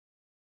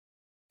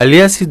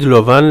ئەلیاسی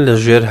دلۆڤان لە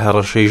ژێر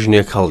هەڕەشەی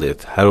ژنێک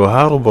هەڵدێت،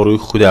 هەروەها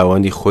ڕوبەڕووی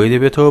خوداوەندی خۆی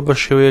دەبێتەوە بە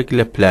شێوەیەک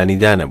لە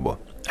پلانیدانە بووە.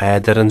 ئایا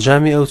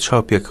دەرەنجامی ئەو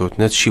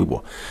چاوپێکەوتنە چی بووە؟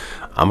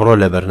 ئەمڕۆ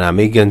لە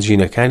بەرنامەی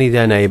گەنجینەکانی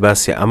دانایی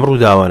باسی ئەم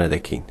ڕووداوانە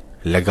دەکەین.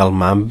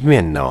 لەگەڵمان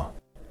بمێننەوە.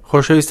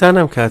 خۆشەویستان،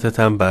 ئەم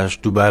کاتتان باش.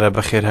 دووبارە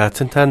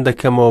بەخێرهاتنتان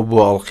دەکەمەوە بۆ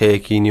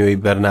ئەڵقەیەکی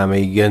نوێی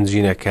بەرنامەی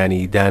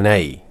گەنجینەکانی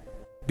دانایی.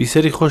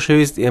 بیسەری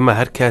خۆشەویست، ئێمە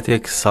هەر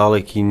کاتێک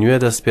ساڵێکی نوێ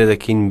دەست پێ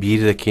دەکەین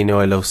بیر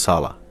دەکەینەوە لەو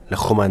ساڵە. لە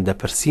خۆمان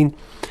دەپرسین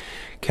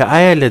کە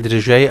ئایا لە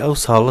درێژایی ئەو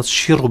ساڵت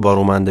چی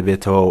ڕوبەڕوومان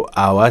دەبێتەوە و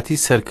ئاواتی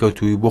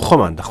سەرکەوتووی بۆ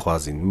خۆمان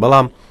دەخوازین.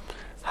 بەڵام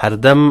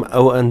هەردەم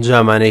ئەو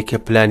ئەنجامانەی کە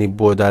پلانی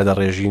بۆ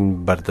دادەڕێژین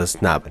بەردەست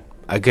نابن.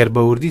 ئەگەر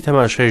بە وردی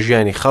تەماشای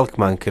ژیانی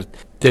خەڵکمان کرد،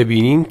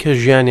 دەبینین کە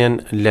ژیانیان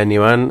لە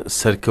نێوان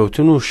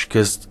سەرکەوتن و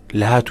شکست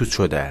لە هاتوو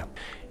چۆدایە.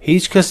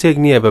 هیچ کەسێک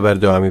نییە بە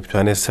بەردەوامی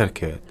بتوانێت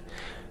سەرکەوێت.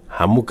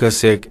 هەموو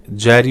کەسێک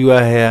جاری وا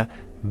هەیە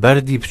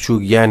بەردی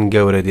بچووک یان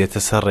گەورە دێتە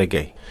سەر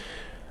ڕێگەی.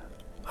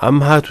 ئەم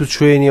هاتوو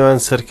چۆی نێوان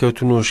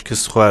سەرکەوتن و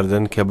شکست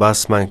خواردن کە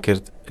باسمان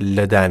کرد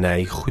لە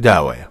دانایی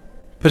خوداوەیە.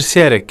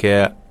 پرسیارێکە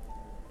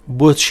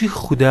بۆچی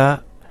خوددا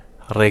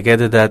ڕێگە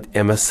دەدات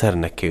ئێمە سەر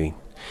نەکەوین؟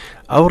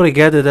 ئەو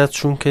ڕێگا دەدات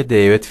چونکە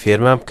دەیەوێت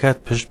فێرمان بکات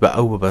پشت بە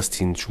ئەو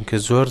ببەستین، چونکە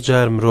زۆر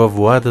جار مرۆڤ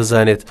وا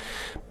دەزانێت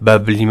بە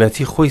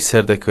بلیمەتی خۆی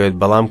سەردەکەوێت،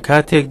 بەڵام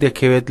کاتێک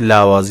دەکەوێت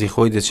لاوازی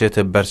خۆی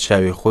دەچێتە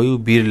بەرچاوی خۆی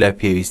و بیر لە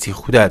پێویستی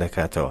خوددا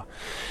دەکاتەوە.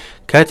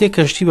 کاتێک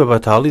کەشتی بە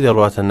بەتاڵی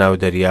دەڕواتە ناو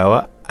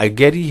دەریاوە،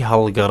 ئەگەری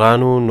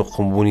هەڵگەڕان و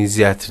نقمبوونی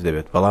زیاتر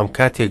دەبێت، بەڵام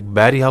کاتێک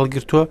باری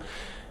هەڵگرتووە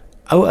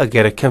ئەو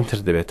ئەگەرە کەمتر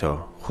دەبێتەوە.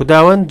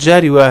 خوداوەند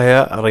جاری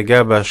وایە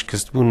ڕێگا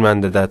باشکستبوونمان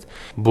دەدات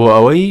بۆ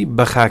ئەوەی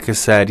بە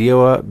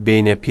خاکەساریەوە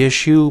بینە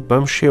پێشی و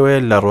بەم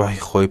شێوەیە لە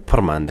ڕۆحی خۆی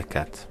پڕمان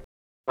دەکات.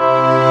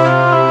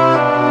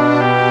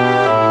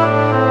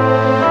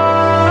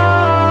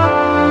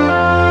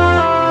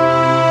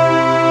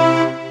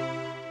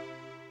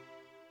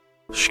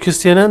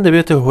 شکستێنان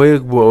دەبێتە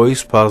هۆیەک بۆ ئەوەی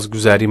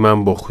سوپاسگوزاریمان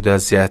بۆ خوددا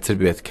زیاتر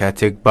بێت.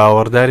 کاتێک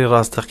باوەڕداری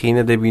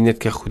ڕاستەقینە دەبینێت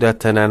کە خوددا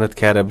تەنانەت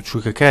کارە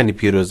بچووکەکانی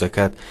پیرۆز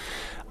دەکات،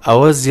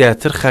 ئەوە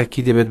زیاتر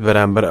خاکی دەبێت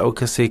بەرامبەر ئەو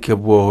کەسەی کە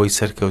بووە هۆی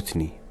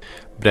سەرکەوتنی.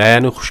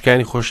 برایان و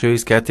خوشکانی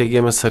خۆشەویست، کاتێک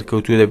ئێمە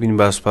سەرکەوتوو دەبین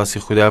با سوپاسی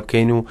خوددا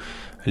بکەین و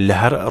لە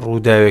هەر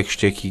ڕووداوێک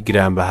شتێکی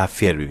گرانبەها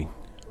فێر ببین.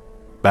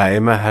 با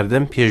ئێمە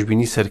هەردەم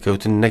پێشبینی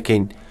سەرکەوتن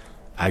نەکەین،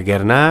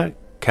 ئەگەرنا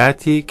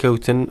کاتی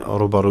کەوتن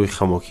ڕوبەڕووی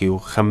خەمۆکی و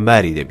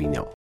خەمباری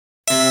دەبینەوە.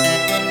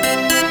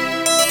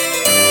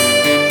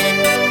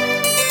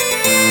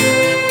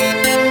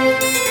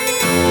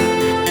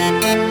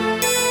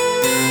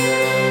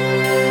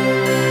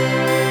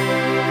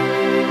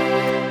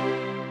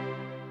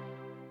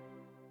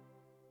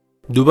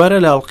 دووبارە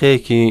لە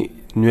ئەڵقەیەکی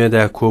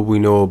نوێدا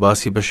کۆبووینەوە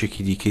باسی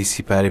بەشێکی دیکەی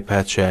سیپارەی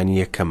پادشایانی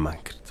یەکەممان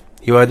کرد.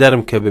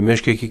 هیوادارم کە بە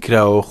مێشکێکی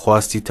کراوە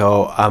خواستی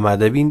تەواو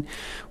ئامادەبین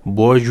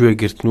بۆ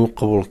گوێگرتن و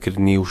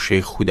قبوڵکردنی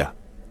وشەی خوددا.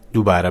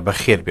 دووبارە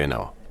بەخێر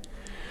بێنەوە.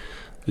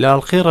 لە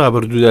ئەڵقەی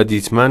ڕابردوودا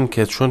دیتمان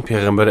کە چۆن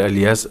پێغەمبەر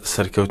ئەلیاس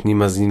سەرکەوتنی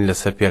مەزین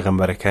لەسەر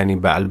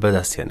پێغەمبەرەکانی بەعەل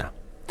بەدەستێنا.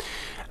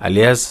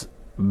 ئەلیاس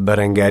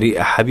بەرەنگاری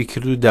ئەحەبی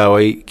کرد و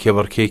داوای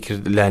کێبڕکێی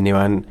کرد لە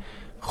نێوان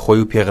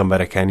خۆی و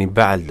پێغەمبەرەکانی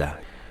بەعەلدا.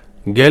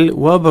 گەل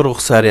وا بە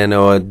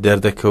ڕوخساریانەوە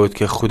دەردەکەوت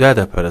کە خوددا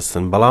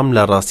دەپەرستن، بەڵام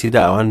لە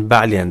ڕاستیدا ئەوان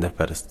بەعلیان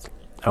دەپەرست.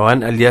 ئەوان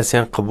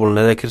ئەلیاسیان قبول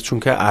نەدەکرد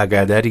چونکە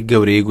ئاگاداری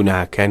گەورەی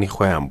گوناهەکانی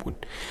خۆیان بوون.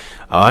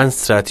 ئەوان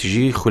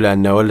استراتیژی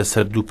خولانەوە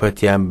لەسەر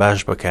دووپەتیان باش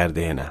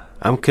بەکاردێنا.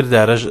 ئەم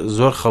کردارەش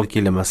زۆر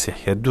خەڵکی لە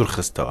مەسیحیەت دوور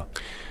خستەوە.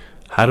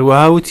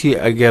 هەروەها وتی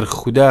ئەگەر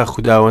خوددا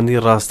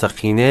خوداوەندی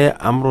ڕاستەقینەیە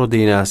ئەمڕۆ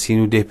دەیناسین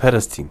و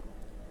دەیپەرستین.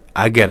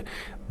 ئەگەر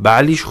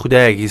بەعلیش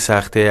خودایەکی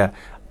ساختەیە،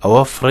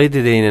 ئەوە فڕێ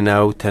دەدەینە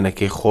ناو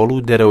تەنەکەی خۆڵ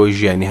و دەرەوەی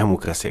ژیانی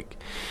هەموو کەسێک.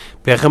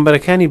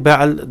 پێغەمبەرەکانی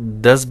بەعل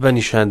دەست بە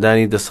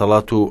نیشاندانی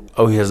دەسەڵات و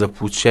ئەو هێزە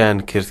پوچیان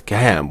کرد کە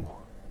هەیان بوو.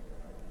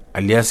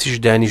 ئەلیاسیش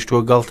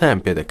دانیشتووە گەڵتەیان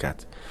پێ دەکات.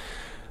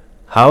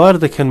 هاوار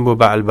دەکەن بۆ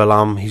بەعل،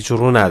 بەڵام هیچ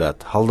ڕوو نادات،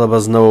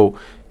 هەڵدەبەزنەوە و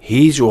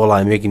هیچ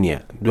وەڵامێک نییە.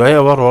 دوای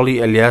ئەوە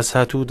ڕۆڵی ئەلیاس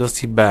هات و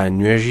دەستی بە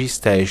نوێژی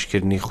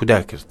ستایشکردنی خوددا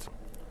کرد.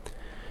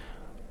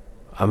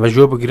 ئەمە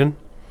جۆ بگرن.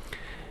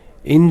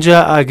 اینجا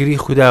ئاگری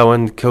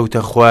خوداوەند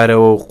کەوتە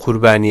خوارەوە و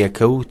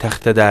قوربانیەکە و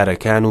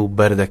تەختەدارەکان و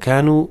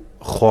بەردەکان و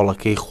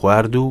خۆڵەکەی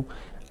خوارد و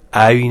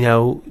ئاوی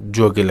ناو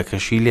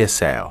جۆگەلەکەشی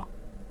لێسایەوە.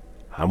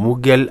 هەموو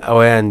گەل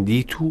ئەوەیان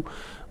دیت و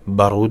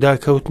بەڕوودا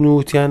کەوتن و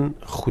وتیان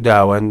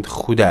خوداوەند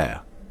خودایە،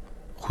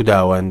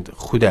 خوداوەند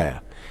خودایە.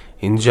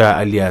 اینجا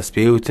ئەلیاس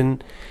پێوتن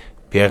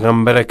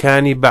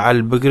پێغەمبەرەکانی بەعل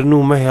بگرن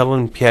و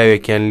مەهێڵن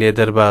پیاوێکیان لێ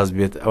دەرباز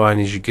بێت.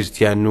 ئەوانیش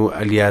گرتیان و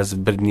ئەلیاس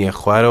بردنیە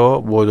خوارەوە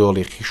بۆ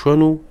دۆڵی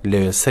خیشۆن و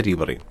لەوێ سەری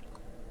بڕین.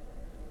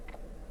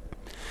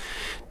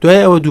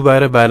 دوای ئەوە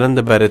دووبارە باران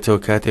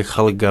دەبارێتەوە کاتێک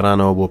خەڵک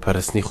گەڕانەوە بۆ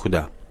پەرستنی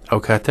خوددا. ئەو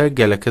کاتە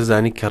گەلەکە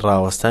زانی کە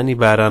ڕاوەستانی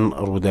باران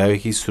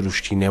ڕووداوێکی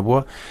سروشتی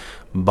نەبووە،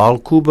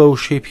 باڵکو بە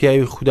وشەی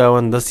پیاوی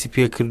خوداوەند دەستی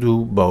پێکرد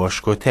و بە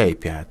وەشکۆتایی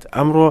پێهات.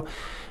 ئەمڕۆ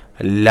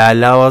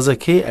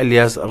لاواازەکەی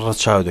ئەلیاس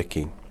ڕەچاو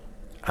دەکەین.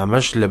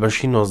 ئەمەش لە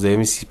بەشی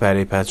 19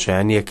 سیپارەی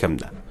پادشایانی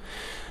یەکەمدا.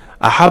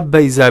 ئەحەب بە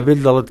ئیزابێل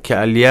دەڵێت کە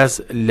ئەلیاس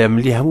لە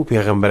ملی هەموو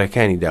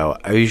پێغەمبەرەکانی داوە،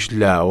 ئەویش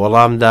لە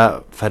وەڵامدا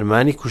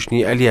فەرمانی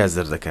کوشتنی ئەلیاس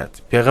دەردەکات.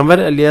 پێغەمبەر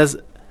ئەلیاس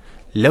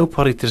لەو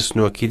پەڕی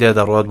ترسنۆکیدا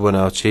دەڕوات بۆ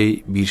ناوچەی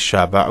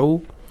بیرشابە و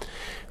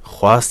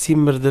خواستی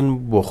مردن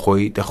بۆ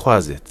خۆی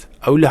دەخوازێت.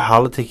 ئەو لە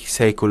حاڵەتێکی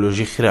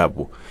سایکۆلۆژی خراپ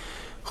بوو.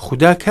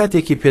 خوددا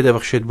کاتێکی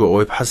پێدەبەخشێت بۆ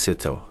ئەوەی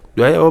بحەسێتەوە.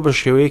 دوای ئەوە بە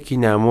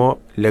شێوەیەکی نامۆ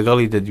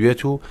لەگەڵی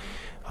دەدوێت و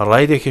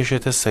ڕای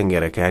دەکێشێتە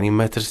سەنگەرەکانی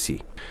مەترسی.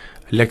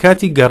 لە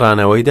کاتی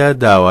گەڕانەوەیدا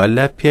داوا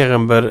لە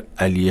پێغەمبەر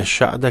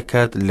ئەلیەشع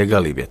دەکات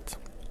لەگەڵی بێت.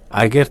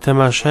 ئەگەر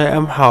تەماشای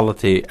ئەم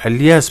حاڵەتەی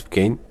ئەلیاس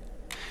بکەین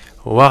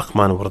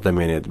واقمان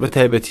وڕدەمێنێت، بە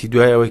تایبەتی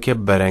دوای ئەوەی کە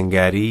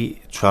بەرەنگاری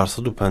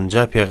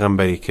 450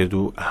 پێغەمبەری کرد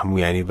و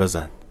هەمویانی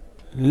بەزان.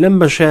 لەم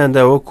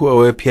بەشەیاندا وەکو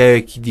ئەوەی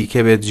پیاوێکی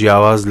دیکە بێت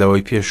جیاواز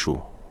لەوەی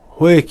پێشوو،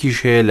 هۆیەکیش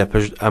هەیە لە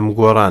پشت ئەم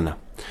گۆڕانە.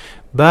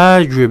 با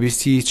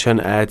گوێبیستی چەند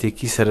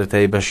ئاەتێکی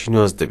سەرەتایی بەشی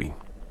 9 دەبین.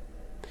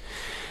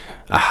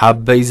 ئەحەب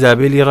بە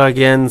ئیزابێلی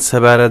ڕاگەیان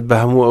سەبارەت بە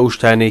هەموو ئەو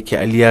شتانەی کە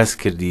ئەلیاس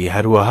کردی،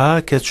 هەروەها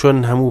کە چۆن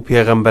هەموو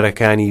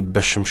پێغەمبەرەکانی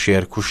بە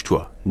شمشێر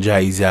کوشتووە. جا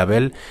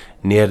ئیزابێل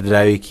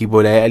نێردراوێکی بۆ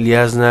لای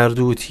ئەلیاس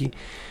ناردووتی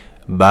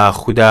با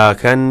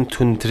خوداکەن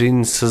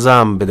تونترین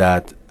سزام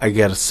بدات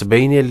ئەگەر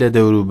سبەینێ لە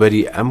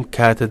دەوروبەری ئەم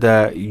کاتەدا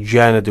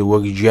گیانت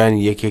وەک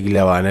گیانی یەکێک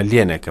لەوانە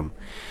لێ نەکەم.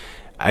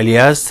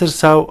 ئەلیاس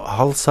ترسا و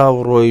هەڵسا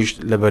و ڕۆیشت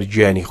لەبەر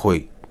گیانی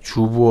خۆی،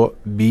 چوو بۆ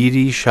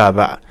بیری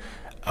شابە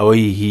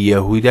ئەوەی هی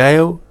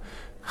یەهودایە و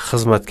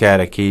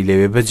خزمەتکارەکەی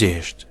لەوێ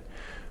بەجێهێشت.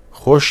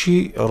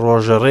 خۆشی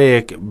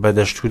ڕۆژەڕەیەک بە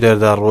دەشت و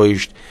دەردا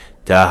ڕۆیشت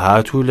تا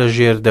هاتوو لە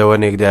ژێر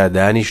دەوەنێکدا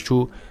دانیشت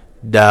و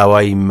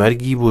داوای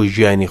مەرگی بۆ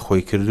ژیانی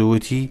خۆی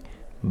کردووتی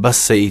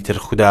بەسە ئیتر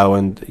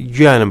خوداوەند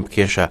گیانم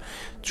بکێشە،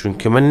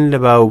 چونکە من لە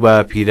باو با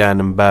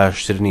پیرانم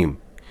باشتر نیم.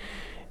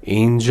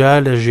 اینجا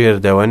لە ژێر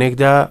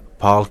دەوەنێکدا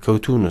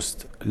پاڵکەوتو نووست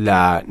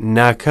لە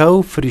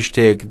ناکاو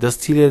فریشتەیەک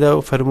دەستی لێدا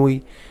و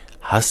فەرمووی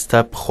هەستە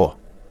بخۆ.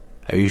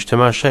 ئەویش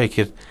تەماشای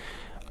کرد،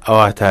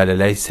 ئەوە تا لە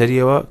لای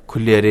سەریەوە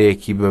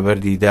کولێرەیەکی بە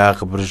بەردی داغ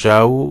برژا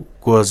و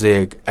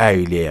گۆزەیەک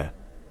ئاوی لێیە.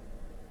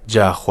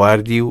 جا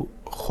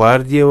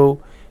خواردیەوە و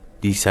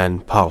دیسان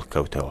پاڵ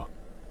کەوتەوە.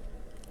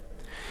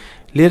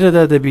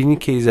 لێرەدا دەبینی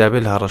کە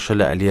ئیزابێل هەڕەشە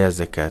لە ئەلیاس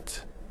دەکات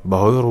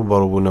بەهۆی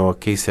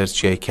ڕوبەڕووبوونەوەکەی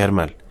سەرچیای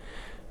کەرمەل.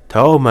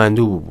 تەواو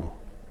ماندوو بوو.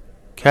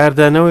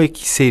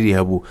 کاردانەوەیەکی سەیری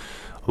هەبوو،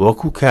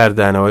 وەکو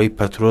کاردانەوەی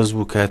پەترۆز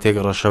بوو کاتێک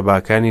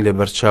ڕەشەباکانی لە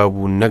بەرچاو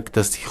بوو نەک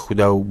دەستی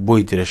خوددا و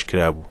بۆی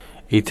درێژکرا بوو.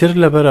 ئیتر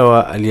لەبەرەوە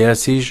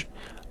ئەلیاسیش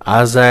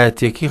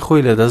ئازایەتێکی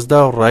خۆی لە دەستدا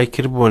و ڕای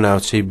کرد بۆ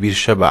ناوچەی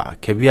بیرشەبە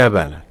کە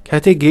بیابانە.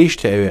 کاتێک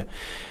گەیشتە ئەوێ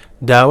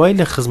داوای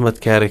لە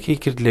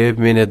خزمەتکارەکەی کرد لەوێ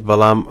بمێنێت،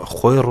 بەڵام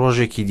خۆی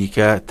ڕۆژێکی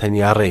دیکە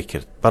تەنیا ڕێ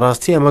کرد.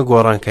 بەڕاستی ئەمە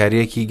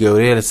گۆڕانکاریەکی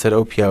گەورەیە لەسەر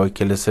ئەو پیاوەی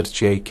کە لەسەر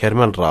چیای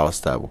کەرمەل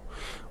ڕاوەستا بوو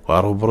و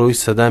ڕوبڕۆی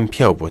سەدان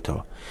پیاو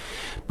بۆتەوە.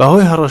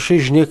 بەهۆی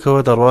هەڕەشەی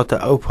ژنێکەوە دەڕواتە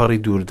ئەو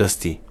پەڕی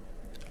دووردەستی.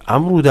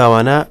 ئەم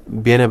ڕووداوانە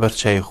بێنە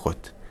بەرچای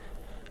خۆت.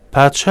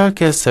 پادشا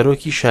کە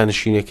سەرۆکی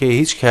شانشینەکەی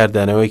هیچ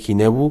کاردانەوەیکی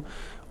نەبوو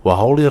و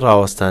هەوڵی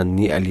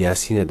ڕاوەستاندنی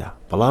ئەلیاسی نەدا،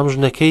 بەڵام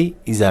ژنەکەی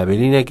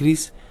ئیزابێلی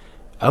نەگریس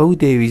ئەو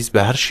دەیویست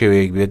بە هەر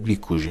شێوەیەک بێت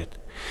بیکوژێت.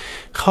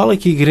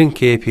 خاڵێکی گرنگ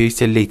کە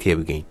پێویستە لێی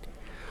تێبگەین،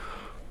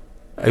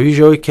 ئەویش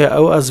ئەوەی کە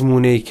ئەو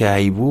ئەزموونەی کە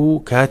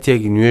هەیبوو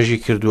کاتێک نوێژی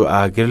کرد و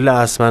ئاگر لە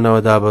ئاسمانەوە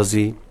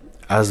دابەزی،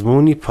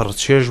 ئەزموونی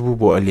پڕچێژ بوو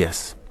بۆ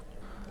ئەلیاس.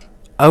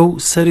 ئەو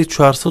سەری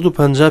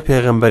 450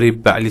 پێغەمبەری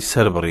بەعلی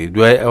سەر بڕی.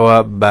 دوای ئەوە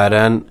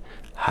باران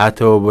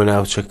هاتەوە بۆ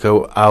ناوچەکە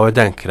و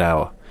ئاوەدان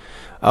کراوە.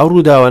 ئەو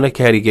ڕووداوانە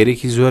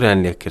کاریگەرێکی زۆریان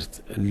لێ کرد.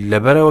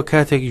 لەبەرەوە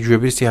کاتێکی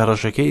گوێبیستی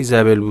هەڕەشەکەی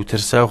ئیزابێل بوو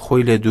ترسا و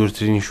خۆی لە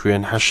دوورترین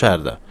شوێن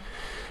حەشاردا.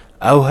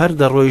 ئەو هەر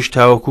دەڕۆیشت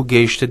تاوەکو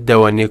گەیشتە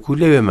دەوانێک و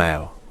لەوێ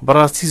مایەوە.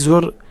 بەڕاستی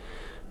زۆر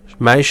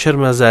مای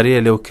شەرمەزاریە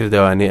لەو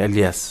کردەوانەی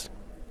ئەلیاس.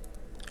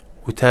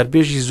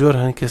 وتاربێژی زۆر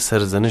هەن کە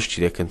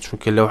سەرزەنشتی دەکەن،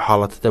 چونکە لەو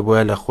حاڵەتەدا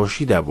بۆیە لە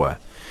خۆشیدا بووە.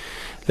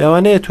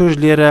 لەوانەیە تۆش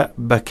لێرە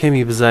بە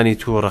کەمی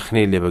بزانیت و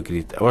ڕەخنەی لێ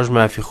بگریت، ئەوەش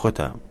مافی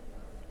خۆتە.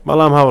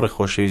 بەڵام هاوڕێ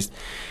خۆشەویست،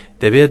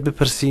 دەبێت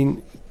بپرسین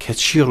کە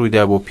چی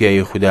ڕوویدا بۆ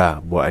پیاوی خوددا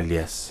بۆ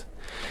ئەلیاس؟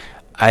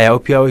 ئایا ئەو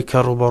پیاوەی کە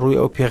ڕوبەڕووی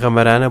ئەو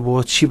پێغەمبەرانە بۆ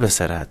چی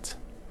بەسەرات؟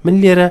 من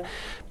لێرە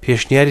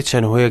پێشنیاری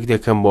چەند هۆیەک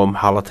دەکەم بۆ ئەم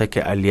حاڵەتە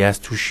کە ئەلیاس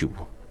تووشی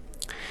بوو.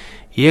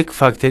 یەک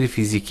فاکتەری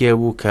فیزیکیە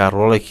بوو کە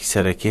ڕۆڵێکی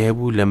سەرەکی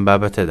هەبوو لەم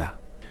بابەتەدا.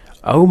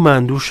 ئەو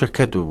ماندوو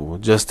شەکەت بوو،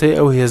 جەستەی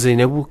ئەو هێزەی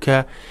نەبوو کە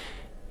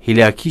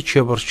هیلاکی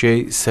چێبڕچێی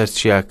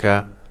سەرچیاکە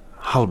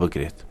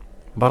هەڵبگرێت.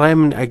 بەڕای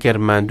من ئەگەر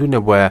ماندوو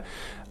نەبووە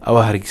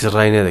ئەوە هەرگیز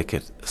ڕای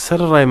نەدەکرد.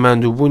 سەر ڕای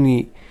ماندووبوونی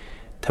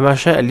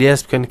تەماشای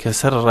ئەلیاس بکەن کە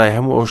سەر ڕای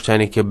هەموو ئەو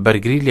شتانی کە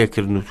بەرگری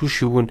لێکردن و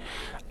تووشی بوون،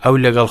 ئەو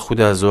لەگەڵ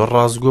خوددا زۆر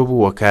ڕازگۆ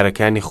بوو و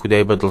کارەکانی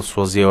خودای بە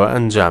دڵسۆزیەوە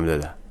ئەنجام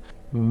دەدا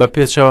بە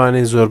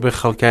پێچەوانەی زۆربەی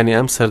خەڵکانی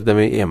ئەم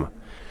سەردەمەی ئێمە.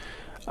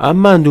 ئەم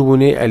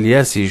ماندووبوونەی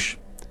ئەلیاسیش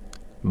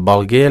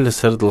بەڵگەیە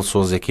لەسەر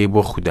دڵسۆزەکەی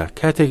بۆ خوددا.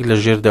 کاتێک لە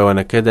ژێر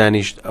دەوەنەکە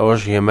دانیشت،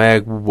 ئەوەش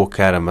هێمایەک بوو بۆ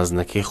کارە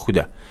مەزنەکەی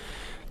خوددا،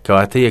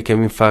 کەواتە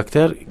یەکەمین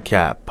فاکتەر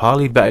کە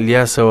پاڵی بە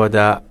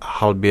ئەلیاسەوەدا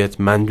هەڵبێت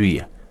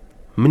ماندوویە.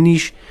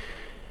 منیش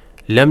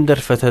لەم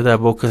دەرفەتەدا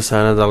بۆ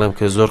کەسانە دەڵێم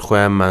کە زۆر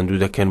خۆیان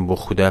ماندوو دەکەن بۆ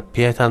خوددا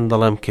پێتان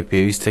دەڵێم کە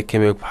پێویستە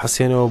کەمێک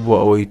بحەسێنەوە بۆ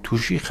ئەوەی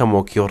تووشی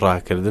خەمۆکی و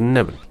ڕاکردن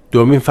نەبن.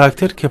 دومین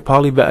فاکتەر کە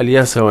پاڵی بە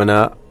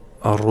ئەلیاسەوەنا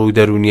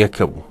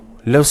ڕوودەرونیەکە بوو.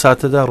 لەو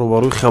ساتەدا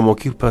ڕوبەڕووی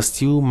خەمۆکی و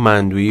پەستی و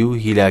ماندووی و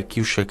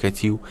هیلاکی و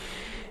شەکەتی و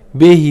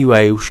بێ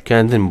هیوایی و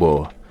شکاندن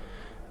بۆەوە.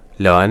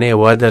 لەوانەیە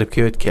وا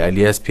دەربکەوێت کە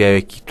ئەلیاس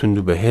پیاوێکی تند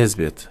و بەهێز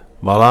بێت،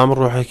 بەڵام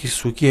ڕۆحێکی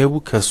سووکی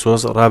هەبوو کە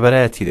سۆز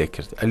ڕابەرایەتی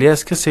دەکرد.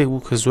 ئەلیاس کەسێک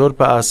بوو کە زۆر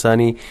بە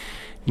ئاسانی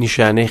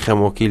نیشانەی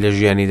خەمۆکی لە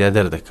ژیانیدا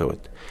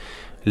دەردەکەوت.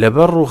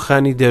 لەبەر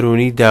ڕووخانی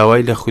دەرونی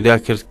داوای لە خوددا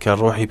کرد کە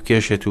ڕۆحی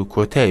بکێشێت و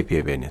کۆتایی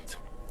پێبێنێت.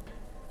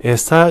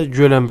 ئێستا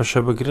گوێ لەم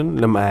بەشە بگرن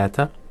لەم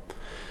ئاەتە.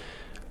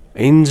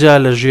 اینجا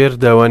لە ژێر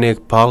دەوەنێک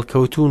پاڵ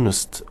کەوت و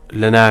نست،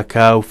 لە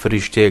ناکاو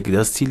فریشتێک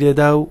دەستی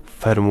لێدا و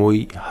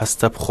فەرمووی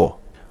هەستە بخۆ.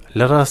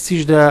 لە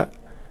ڕاستیشدا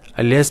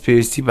ئەلیاس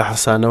پێویستی بە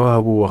حەسانەوە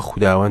هەبوو وە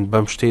خوداوەند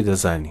بەم شتەی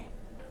دەزانی.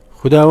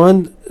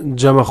 خوداوەند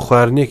جەمە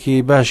خواردنێکی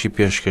باشی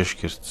پێشکەش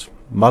کرد.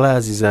 بەڵێ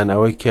ئازیزان،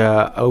 ئەوەی کە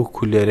ئەو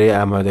کولێرەی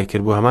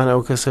ئامادەکرد بوو هەمان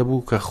ئەو کەسە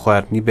بوو کە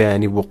خواردنی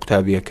بەیانی بۆ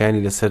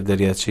قوتابیەکانی لەسەر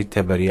دەریاچەی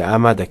تەبەریە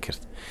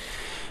ئامادەکرد.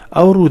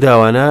 ئەو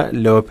ڕووداوانە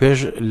لەوە پێش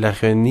لە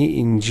خوێندنی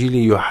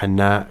ئینجیلی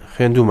یۆحەنا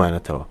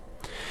خوێندومانەتەوە.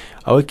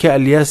 ئەوەی کە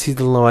ئەلیاسی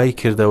دڵنەوایی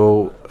کردەوە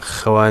و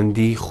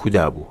خەواندی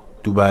خوددا بوو.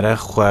 دووبارە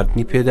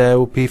خواردنی پێدایە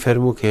و پێی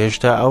فەرموو کە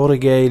هێشتا ئەو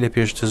ڕێگایی لە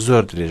پێشتە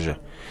زۆر درێژە.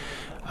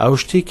 ئەو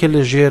شتێک کە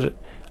لە ژێر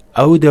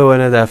ئەو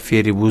دەوەنەدا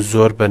فێری بوو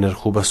زۆر بە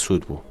نرخ و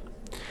بەسوود بوو.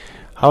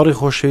 هاوڕی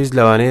خۆشەویست،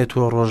 لەوانەیە تۆ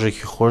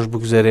ڕۆژێکی خۆش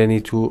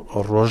بگوزارێنیت و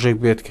ڕۆژێک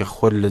بێت کە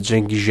خۆت لە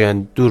جەنگی ژیان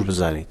دوور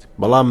بزانیت،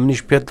 بەڵام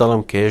منیش پێت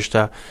دەڵم کە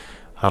هێشتا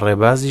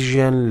ڕێبازی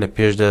ژیان لە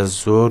پێشدا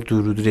زۆر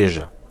دوور و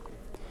درێژە.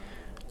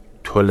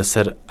 تۆ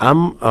لەسەر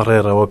ئەم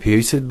ڕێڕەوە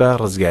پێویست بە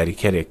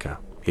ڕزگاریکەرێکە،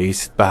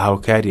 پێویست بە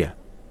هاوکاریە،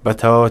 بە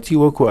تەواوەتی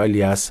وەکو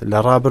ئەلیاس لە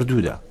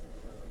ڕابردوودا.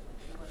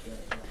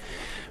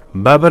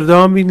 با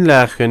بەردەوام بین لە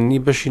خوێندنی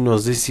بەشی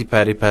 19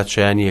 سیپارەی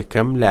پادشایانی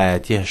یەکەم لە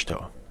ئاەتی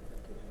 8ەوە.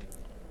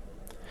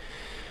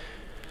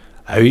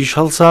 ئەویش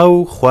هەڵسا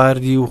و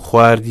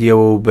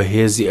خواردیەوە و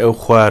بەهێزی ئەو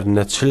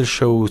خواردنە 40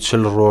 شەو و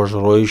 40 ڕۆژ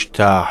ڕۆیشت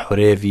تا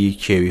حورێوی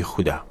کێوی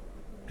خوددا.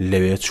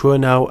 لەوێ چووە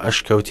ناو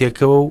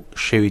ئەشکەوتێکەوە و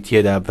شەوی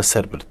تێدا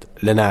بەسەر برد.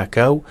 لە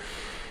ناکاو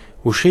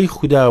وشەی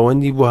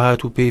خوداوەندی بۆ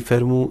هات و پێی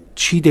فەرموو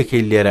چی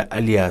دەکەی لێرە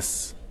ئەلیاس؟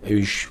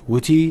 ئەویش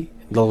وتی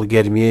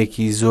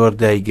دڵگەرمیەکی زۆر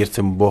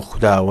دایگرتم بۆ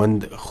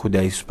خوداوەند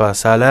خودای سوپا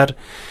سالار،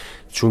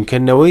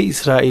 چونکەنەوەی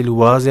ئیسرائیل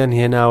وازیان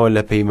هێناوە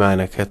لە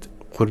پەیمانەکەت،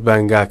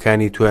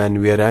 قوربانگاکانی تۆیان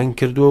وێران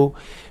کردووە و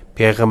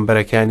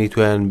پێغەمبەرەکانی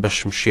تۆیان بە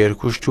شمشێر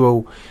کوشتووە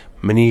و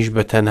منیش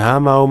بە تەنها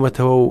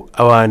ماومەتەوە و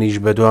ئەوانیش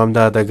بە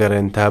دوامدا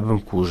دەگەڕێن تا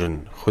بمکوژن.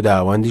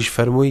 خوداوەندیش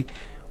فەرمووی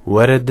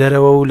وەرە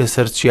دەرەوە و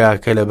لەسەر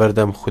چیاکە لە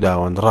بەردەم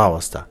خوداوەند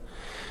ڕاوەستە.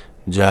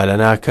 جا لە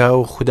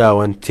ناکاو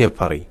خوداوەند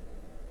تێپەڕی.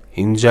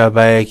 اینجا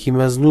بایەکی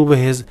مەزنوو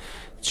بەهێز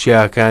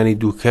چیاکانی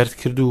دووکەرد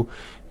کرد و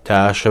تا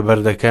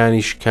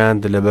شەبەردەکانی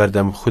شکاند لە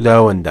بەردەم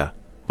خوداوەندا،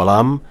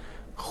 بەڵام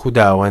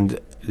خوداوەند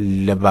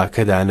لە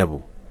باکەدا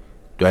نەبوو.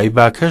 دوای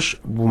باکەش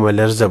بوومە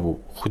لەرزە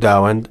بوو،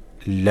 خوداوەند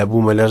لە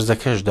بوومە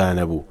لەرزەکەشدا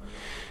نەبوو.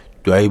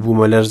 دوای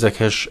بوومە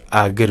لەرزەکەش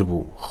ئاگر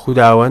بوو،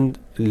 خوداوەند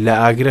لە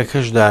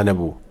ئاگرەکەشدا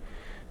نەبوو.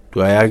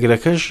 دوای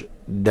ئاگرەکەش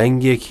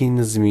دەنگێکی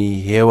نزمی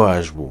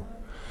هێواش بوو.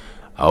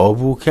 ئەوە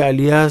بوو کە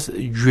ئەلیاس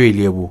گوێی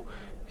لێبوو،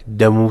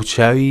 دەم و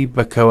چاوی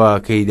بە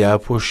کەواکەی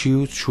داپۆشی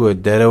و چووە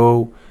دەرەوە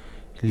و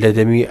لە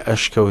دەمی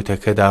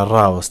ئەشکەوتەکەدا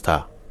ڕاوەستا.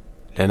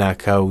 لە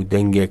ناکاو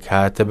دەنگێک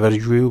هاتە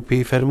بەرگوێ و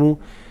پێی فەرموو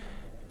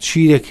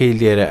چی دەکەی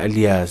لێرە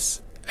ئەلیاس؟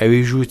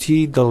 ئەوی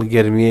ژووتی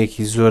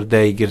دڵگەرمیەکی زۆر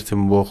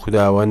دایگرتم بۆ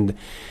خوداوەند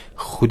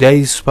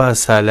خودای سوپا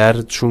سالار،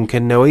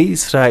 چونکەنەوەی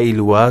ئیسرائیل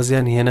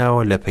وازیان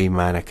هێناوە لە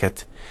پەیمانەکەت،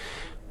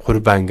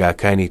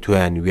 قوربانگاکانی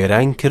تۆیان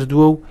وێران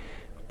کردووە و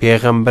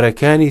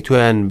پێغەمبەرەکانی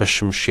تۆیان بە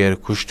شمشێر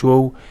کوشتووە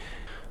و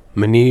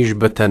منیش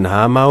بە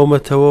تەنها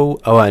ماومەتەوە و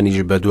ئەوانیش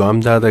بە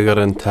دوامدا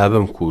دەگەڕن تا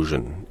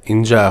بمکوژن.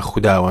 اینجا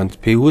خوداوەند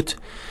پێیوت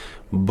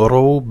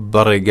بڕۆ و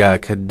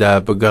بەڕێگاکەتدا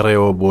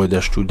بگەڕێەوە بۆ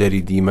دەشت و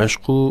دەری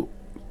دیمەشق و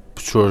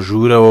بچۆ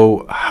ژوورەوە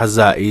و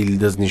حەزائیل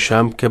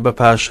دەستنیشام کە بە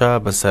پاشا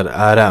بەسەر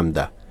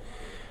ئارامدا.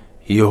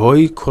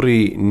 یەهۆی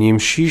کوڕی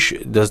نیمشیش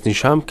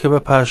دەستنیشام کە بە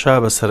پاشا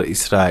بەسەر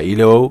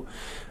ئیسرائیلەوە و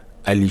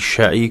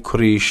ئەلیشەعی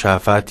کوڕی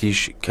شافاتیش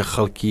کە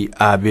خەڵکی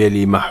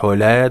ئابێلی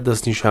مەحۆلایە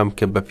دەستنیشام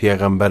کە بە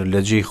پێغەمبەر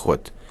لە جێی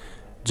خۆت.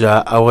 جا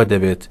ئەوە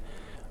دەبێت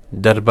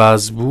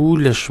دەرباز بوو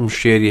لە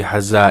شمشێری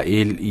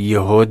حەزائیل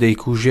یەهۆ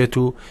دەیکوژێت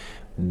و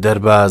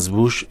دەرباز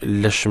بووش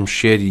لە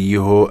شمشێری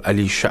یەهۆ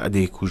ئەلیشەع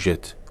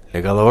دەیکوژێت.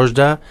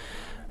 لەگەڵەوەشدا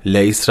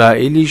لە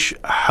ئیسرائیلیش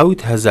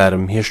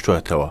 7,000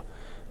 هێشتوەتەوە،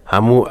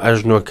 هەموو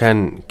ئەژنۆکان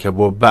کە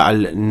بۆ بەعل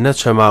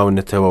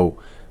نەچەماونەتەوە و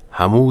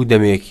هەموو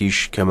دەمێکیش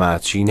کە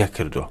ماچی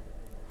نەکردو.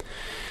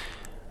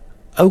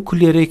 ئەو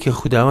کولێرەی کە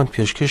خوداوەند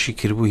پێشکەشی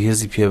کردبوو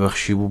هێزی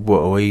پێبەخشی بوو بۆ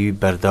ئەوەی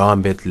بەردەوام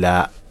بێت لە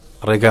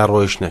ڕێگا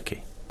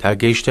ڕۆیشتنەکەی تا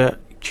گەیشتە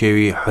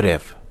کێوی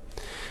حورێف.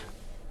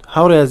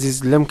 هاوڕێ عەزیز،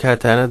 لەم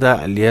کاتانەدا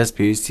ئەلیاس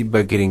پێویستی بە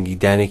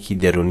گرنگیدانێکی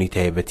دەرونی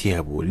تایبەتی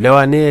هەبوو.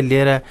 لەوانەیە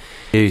لێرە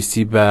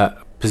پێویستی بە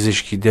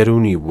پزیشکی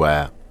دەرونی بووە،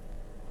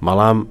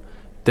 بەڵام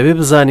دەبێ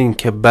بزانین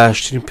کە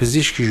باشترین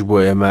پزیشکیش بۆ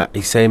ئێمە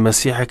عیسای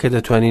مەسیحە کە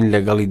دەتوانین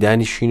لەگەڵی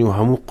دانیشین و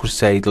هەموو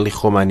قورسایی دڵی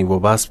خۆمانی بۆ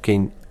باس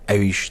بکەین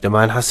ئەویش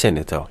دەمان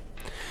حەسێنێتەوە.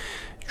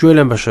 گوێ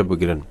لەم بەشە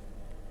بگرن.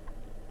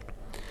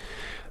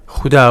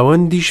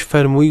 خوداوەندیش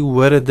فەرمووی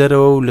وەرە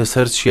دەرەوە و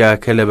لەسەر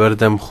چیاکە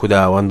لەبەردەم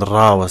خوداوەند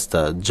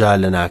ڕاوەستە جا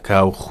لە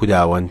ناکاو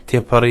خوداوەند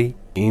تێپەڕی.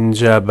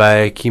 اینجا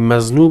بایەکی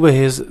مەزنوو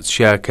بەهێز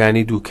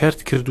چیاکانی دووکەرت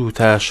کرد و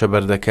تا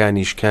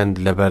شەبەردەکانیش کەند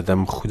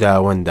لەبەردەم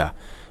خوداوەندا،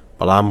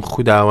 بەڵام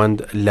خوداوەند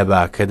لە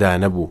باکەدا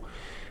نەبوو.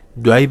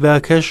 دوای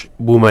باکەش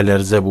بوومە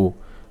لەرزە بوو،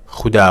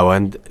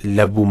 خوداوەند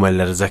لە بوومە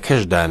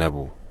لەرزەکەشدا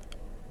نەبوو.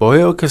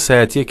 بۆیە ئەو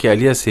کەسایەتیەکە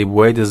ئەلیاسەی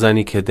بووای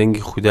دەزانی کە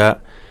دەنگی خوددا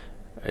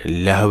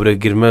لە هەورە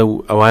گرمە و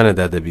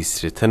ئەوانەدا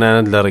دەبیسترێت،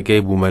 تەنانەت لە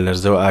ڕێگەی بوومە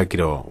لەرزە و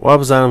ئاگرەوە. وا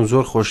بزانم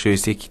زۆر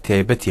خۆشەویستێکی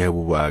تایبەتی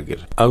هەبوو بۆ ئاگر.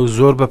 ئەو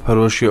زۆر بە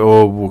پەرۆشی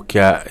ئەوە بوو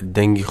کە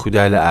دەنگی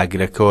خوددا لە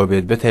ئاگرەکەەوە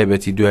بێت، بە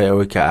تایبەتی دوای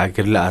ئەوەی کە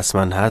ئاگر لە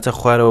ئاسمان هاتە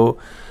خوارەوە و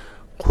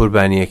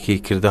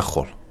قوربانیەکەی کردە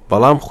خۆڵ.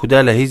 بەڵام خوددا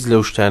لە هیچ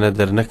لەو شتانە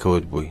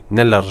دەرنەکەوت بووی،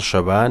 نە لە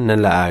ڕشەبا، نە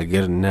لە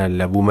ئاگر، نە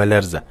لە بوومە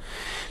لەرزە.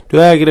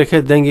 دوای ئاگرەکە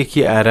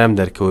دەنگێکی ئارام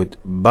دەرکەوت.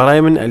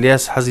 بەڕای من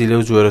ئەلیاس حەزی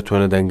لەو جۆرە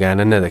تۆنە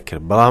دەنگانە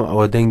نەدەکرد، بەڵام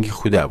ئەوە دەنگی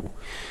خوددا بوو.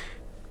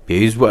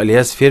 پێویست بوو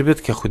ئەلیاس فێر بێت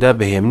کە خوددا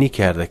بەهێمنی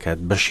کار دەکات،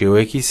 بە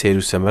شێوەیەکی سەیر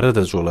و سەمەرە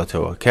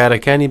دەجوڵێتەوە،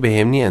 کارەکانی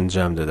بەهێمنی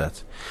ئەنجام دەدات.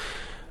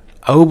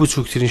 ئەو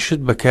بچووکترین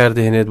شت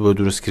بەکاردەهێنێت بۆ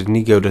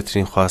دروستکردنی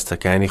گەورەترین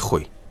خواستەکانی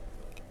خۆی.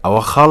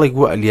 ئەوە خاڵێک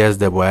بوو ئەلیاس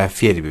دەبوایە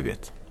فێری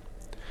ببێت.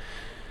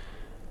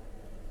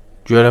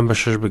 گوێرم بە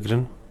شەش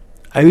بگرن.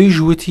 ئەویش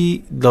وتی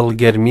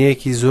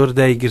دڵگەرمیەکی زۆر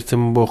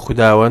دایگرتم بۆ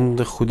خوداوەند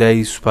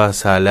خودای سوپا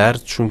سالار،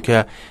 چونکە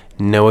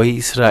نەوەی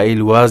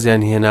ئیسرائیل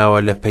وازیان هێناوە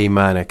لە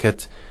پەیمانەکەت،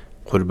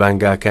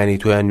 قوربانگاکانی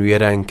تۆیان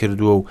وێران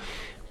کردووە و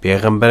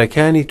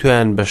پێغەمبەرەکانی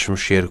تۆیان بە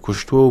شمشێر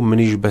کوشتووە و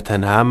منیش بە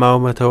تەنها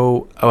ماومەتەوە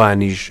و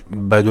ئەوانیش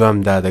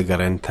بەدوامدا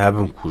دەگەڕێن تا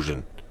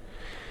بمکوژن.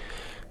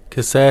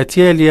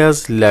 کەسایەتی ئەلیاس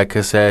لە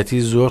کەسایەتی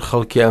زۆر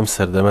خەڵکی ئەم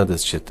سەردەمە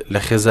دەچێت، لە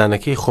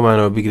خێزانەکەی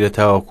خۆمانەوە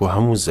بگرێتاوەکو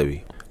هەموو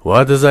زەوی.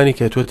 وا دەزانی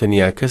کە تۆ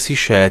تەنیا کەسی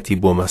شایەتی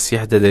بۆ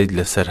مەسیح دەدەیت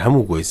لەسەر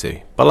هەموو گۆی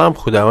زەوی. بەڵام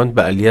خوداوەند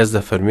بە ئەلیاس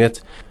دەفەرمێت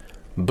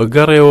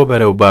بگەڕێەوە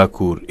بەرەو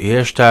باکوور،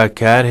 هێشتا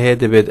کار هەیە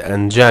دەبێت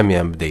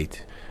ئەنجامیان بدەیت.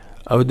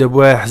 ئەو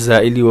دەبوایە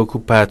حزائیلی وەکو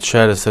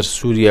پادشا لەسەر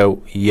سووریا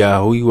و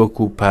یاهوی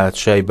وەکو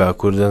پادشای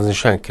باکوور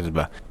دەنجشان کرد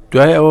بە.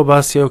 دوای ئەوە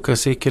باسی ئەو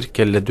کەسەی کرد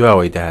کە لە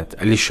دواوەی داهات،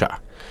 ئەلیشع.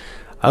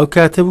 ئەو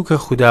کاتە بوو کە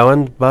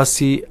خوداوەند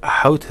باسی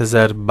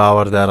 7,000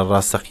 باوەڕدارە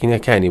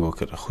ڕاستەقینەکانی بۆ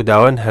کرد.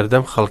 خوداوەند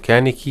هەردەم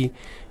خەڵکانێکی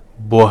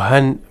بۆ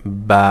هەن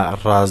بە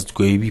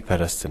ڕاستگۆیی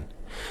بیپەرستن.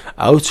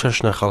 ئەو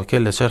چەشنە خەڵکە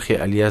لە چەرخی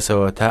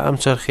ئەلیاسەوە تا ئەم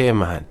چەرخەیە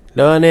مەهەن.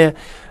 لەوانەیە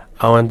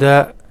ئەوەندە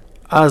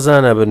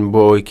ئازانە بن بۆ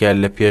ئەوەی کە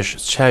لە پێش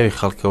چاوی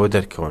خەڵکەوە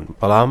دەرکەون،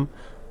 بەڵام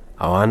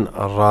ئەوان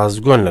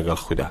ڕازگۆن لەگەڵ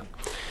خوددا.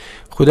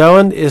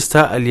 خوداوەند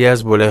ئێستا ئەلیاس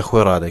بۆ لای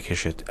خۆی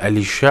ڕادەکێشێت.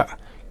 ئەلیشع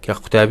کە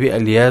قوتابی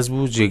ئەلیاس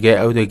بوو جێگای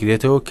ئەو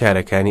دەگرێتەوە،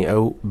 کارەکانی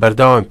ئەو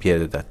بەرداوام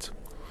پێدەدات.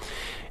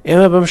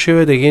 ئێمە بەم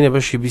شێوە دەگەینە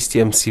بەشی 20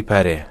 ئەم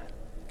سیپارەیە.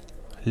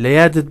 لە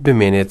یادت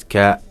بمێنێت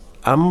کە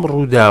ئەم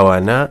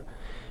ڕووداوانە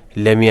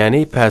لە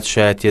میانەی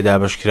پادشایەتیەدا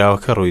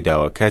بەشکراوەکە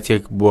ڕوویداوە،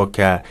 کاتێک بووە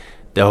کە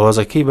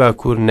دەهۆزەکەی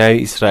باکوور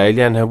ناوی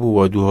ئیسرائیلیان هەبوو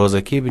و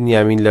دووهۆزەکەی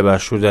بنیامین لە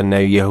باشووردا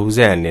ناوی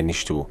یەهوزایان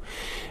لێنیشت بوو.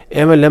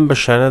 ئێمە لەم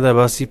بەشانەدا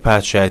باسی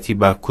پادشایەتی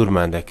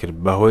باکوورمان دەکرد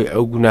بەهۆی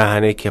ئەو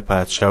گوناهانەی کە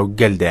پادشا و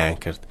گەلدایان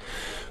کرد.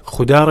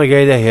 خوددا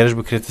ڕێگایدا هێرش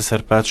بکرێتە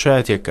سەر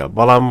پادشایەتێکە،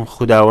 بەڵام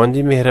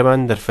خوداوەندی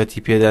میهرەبان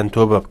دەرفەتی پێدان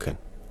تۆبە بکەن.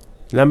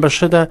 لەم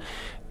بەشەدا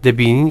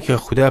دەبینین کە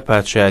خوددا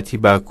پادشایەتی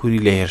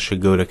باکووری لە هێرشە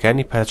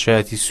گەورەکانی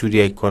پادشایەتی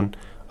سووریای کۆن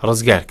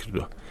ڕزگار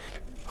کردووە.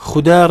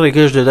 خوددا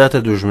ڕێگەش دەداتە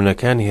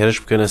دوژمنەکان هێرش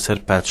بکەنە سەر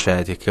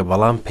پادشایەتێکە،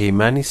 بەڵام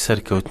پەیمانی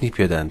سەرکەوتنی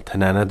پێدان،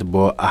 تەنانەت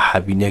بۆ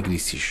ئەحابی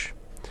نەگریسیش.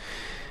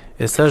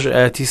 ئێستاش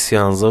ئاەتی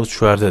 13 و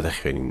 14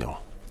 دەخوێنینەوە.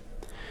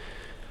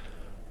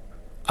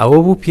 ئەوە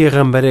بوو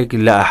پێغەمبەرێک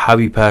لە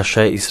ئەحابی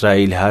پاشای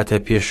ئیسرائیل هاتە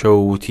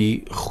پێشەوە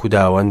وتی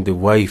خوداوەند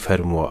وای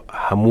فەرمووە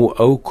هەموو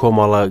ئەو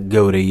کۆمەڵە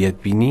گەورەیەت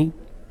بینی؟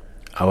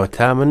 ئەوە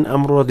تا من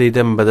ئەمڕۆ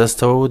دەیدەم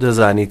بەدەستەوە و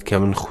دەزانیت کە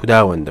من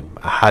خوداوەندم.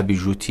 ئەحابی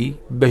ژووتی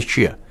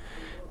بەچییە؟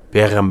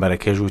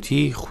 پێغەمبەرەکە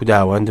ژووتی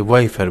خوداوەند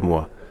وای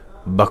فەرمووە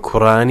بە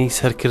کوڕانی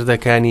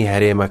سەرکردەکانی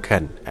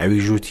هەرێمەکان.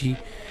 ئەوی ژووتی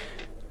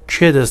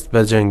کێ دەست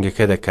بە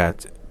جەنگەکە دەکات؟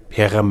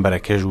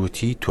 پێغەمبەرەکە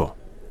ژووتی تۆ.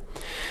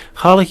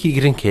 خاڵێکی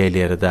گرنگکەیە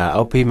لێرەدا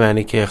ئەو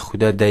پەیمانێکە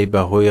خوددا دای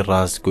بەهۆی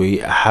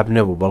ڕاستگۆیی ئەحاب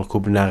نەبوو، بەڵکو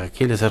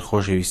بناغەکەی لەسەر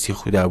خۆشەویستی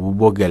خوددا بوو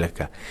بۆ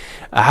گەلەکە.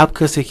 ئەحاب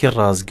کەسێکی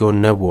ڕازگۆ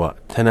نەبووە،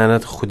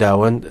 تەنانەت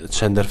خوداوەند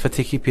چەند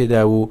دەرفەتێکی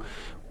پێدا بوو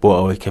بۆ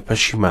ئەوەی کە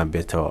پەشیمان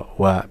بێتەوە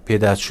و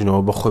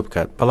پێداچوونەوە بەخۆی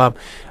بکات، بەڵام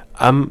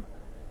ئەم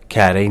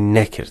کارەی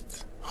نەکرد.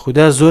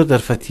 خوددا زۆر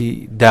دەرفەتی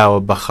داوە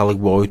بە خەڵک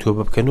بۆ ئەوی تۆ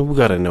بکەن و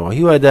بگەڕێنەوە.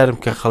 هیوادارم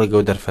کە خەڵک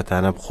ئەو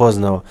دەرفەتانە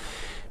بخۆزنەوە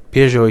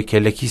پێشەوەی کە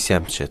لە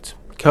کیسیان بچێت.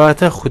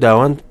 کەواتە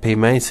خوداوەند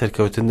پەیمانی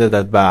سەرکەوتن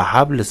دەدات بە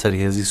ئەحاب لەسەر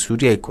هێزی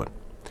سووریای کۆن.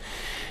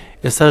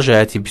 ئێستا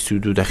ژایەتی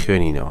 22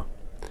 دەخوێنینەوە.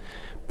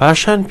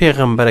 پاشان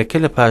پێغەمبەرەکە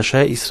لە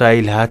پاشای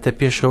ئیسرائیل هاتە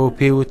پێشەوە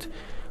پێوت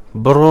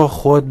بڕۆ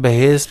خۆت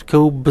بەهێز بکە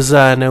و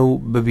بزانە و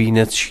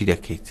ببینە چی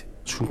دەکەیت،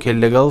 چونکە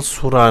لەگەڵ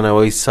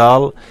سوڕانەوەی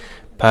ساڵ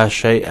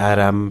پاشای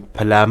ئارام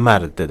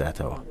پەلامارت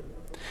دەداتەوە.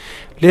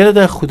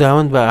 لێرەدا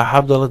خوداوەند بە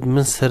ئاحاب دەڵێت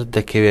من سەر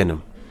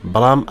دەکەوێنم،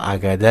 بەڵام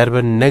ئاگادار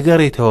بن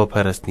نەگەڕیتەوە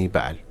پەرستنی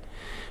بەعەل.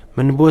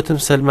 من بۆتم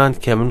سەلمان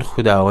کە من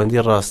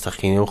خوداوەندی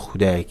ڕاستەقینە و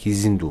خودایەکی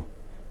زیندوو.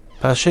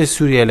 پاشای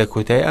سووریا لە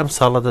کۆتایی ئەم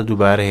ساڵەدا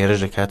دووبارە هێرش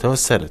دەکاتەوە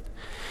سەرت.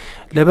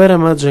 لەبەر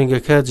ئەمە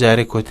جەنگەکە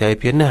جارێک کۆتایی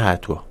پێ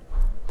نەهاتووە.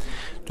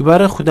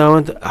 دووبارە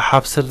خوداوەند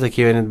ئاحاب سەر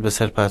دەکەوێنێت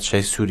بەسەر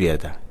پادشای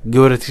سووریادا.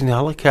 گەورەترین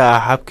هەڵە کە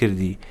ئاحاب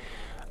کردی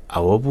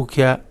ئەوە بوو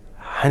کە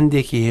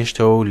هەندێکی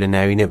هێشتەوە و لە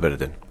ناوی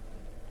نەبردن.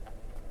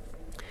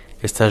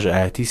 ئێستاژ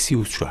ئاەتی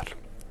 34.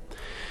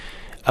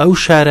 ئەو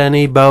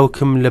شارانەی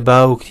باوکم لە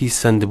باوکتی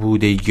سندبوو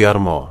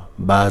دەیگێڕمەوە،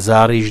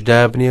 بازاڕیش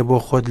دابنێ بۆ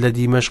خۆت لە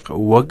دیمەشق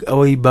وەک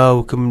ئەوەی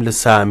باوکم لە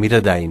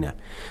سامیرە داینە.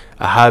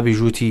 ئەحابی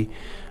ژووتی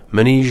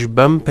منیش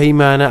بەم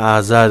پەیمانە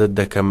ئازادت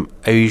دەکەم.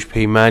 ئەویش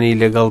پەیمانی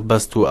لەگەڵ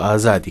بەست و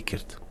ئازادی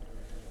کرد.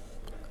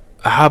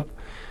 ئەحاب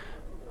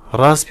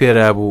ڕاست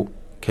پێرابوو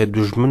کە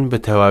دوژمن بە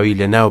تەواوی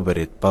لە ناو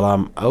بەرێت،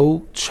 بەڵام ئەو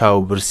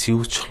چاوبرسی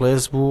و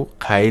چڵێز بوو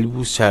قایل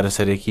بوو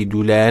چارەسەرێکی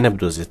دوولایەنە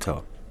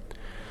بدۆزێتەوە.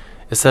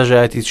 ئێستا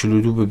ژایەتی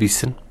 42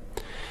 ببیسن.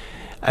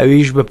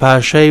 ئەویش بە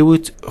پاشای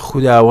وت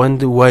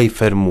خوداوەند وای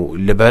فەرموو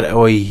لەبەر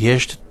ئەوەی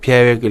هێشتت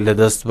پیاوێک لە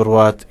دەست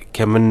بڕوات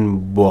کە من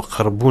بۆ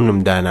قڕبوونم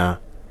دانا،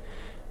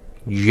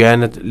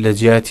 گیانت لە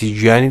جیاتی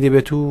گیانی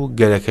دەبێت و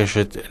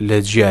گەلەکەشت لە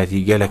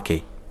جیاتی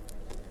گەلەکەی.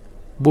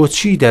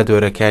 بۆچی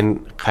دادۆرەکان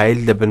قایل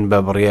دەبن بە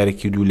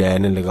بڕیارێکی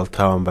دوولایەنە لەگەڵ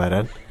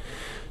تاوانباران؟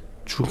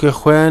 چونکە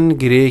خۆیان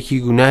گرەیەکی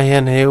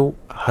گوناهیان هەیە و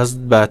هەست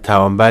بە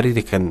تاوانباری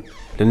دەکەن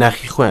لە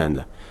ناخی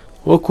خۆیاندا،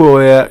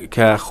 وەکوەوەیە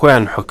کە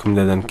خۆیان حکم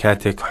دەدەن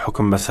کاتێک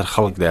حکم بەسەر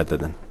خەڵکدا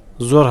دەدەن.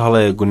 زۆر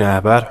هەڵەیە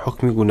گوناهبار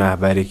حکمی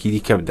گوناهبارێکی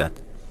دیکە بدات،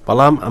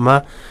 بەڵام ئەمە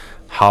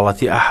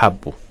حاڵەتی ئاحاب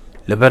بوو.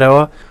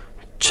 لەبەرەوە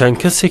چەند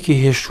کەسێکی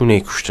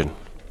هێشتوونەی کوشتن.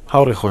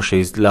 هاوڕێ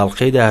خۆشەویست،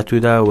 لاڵقەی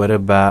داهاتوودا وەرە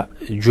بە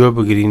جۆ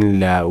بگرین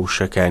لە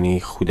وشەکانی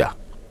خودا.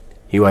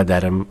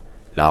 هیوادارم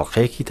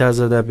لاڵقەیەکی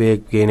تازەدا بەیەک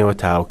بگەینەوە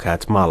تا ئەو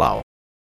کات ماڵاوە.